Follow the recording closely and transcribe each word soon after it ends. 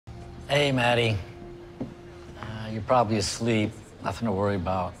Hey, Maddie. You're probably asleep. Nothing to worry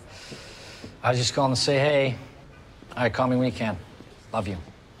about. I was just calling to say hey. All right, call me when you can. Love you.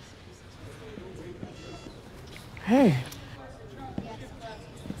 Hey.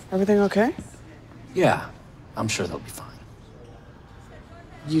 Everything okay? Yeah, I'm sure they'll be fine.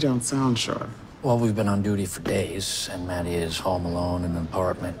 You don't sound sure. Well, we've been on duty for days, and Maddie is home alone in an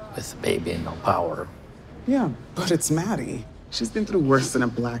apartment with a baby and no power. Yeah, but it's Maddie. She's been through worse than a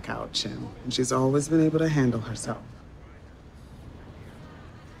blackout, Chim, and she's always been able to handle herself.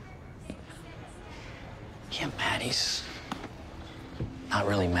 Yeah, Maddie's not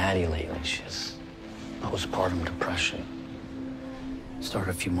really Maddie lately. She's postpartum depression.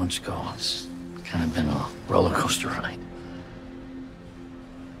 Started a few months ago. It's kind of been a roller coaster ride.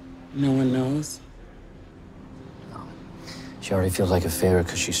 No one knows? No. She already feels like a failure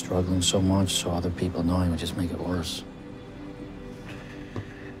because she's struggling so much, so other people knowing would just make it worse.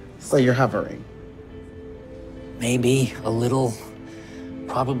 So you're hovering? Maybe a little,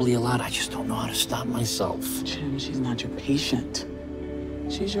 probably a lot. I just don't know how to stop myself. Chim, she's not your patient.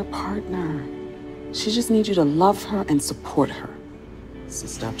 She's your partner. She just needs you to love her and support her. So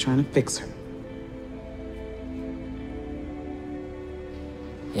stop trying to fix her.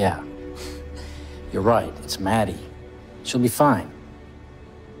 Yeah, you're right. It's Maddie. She'll be fine.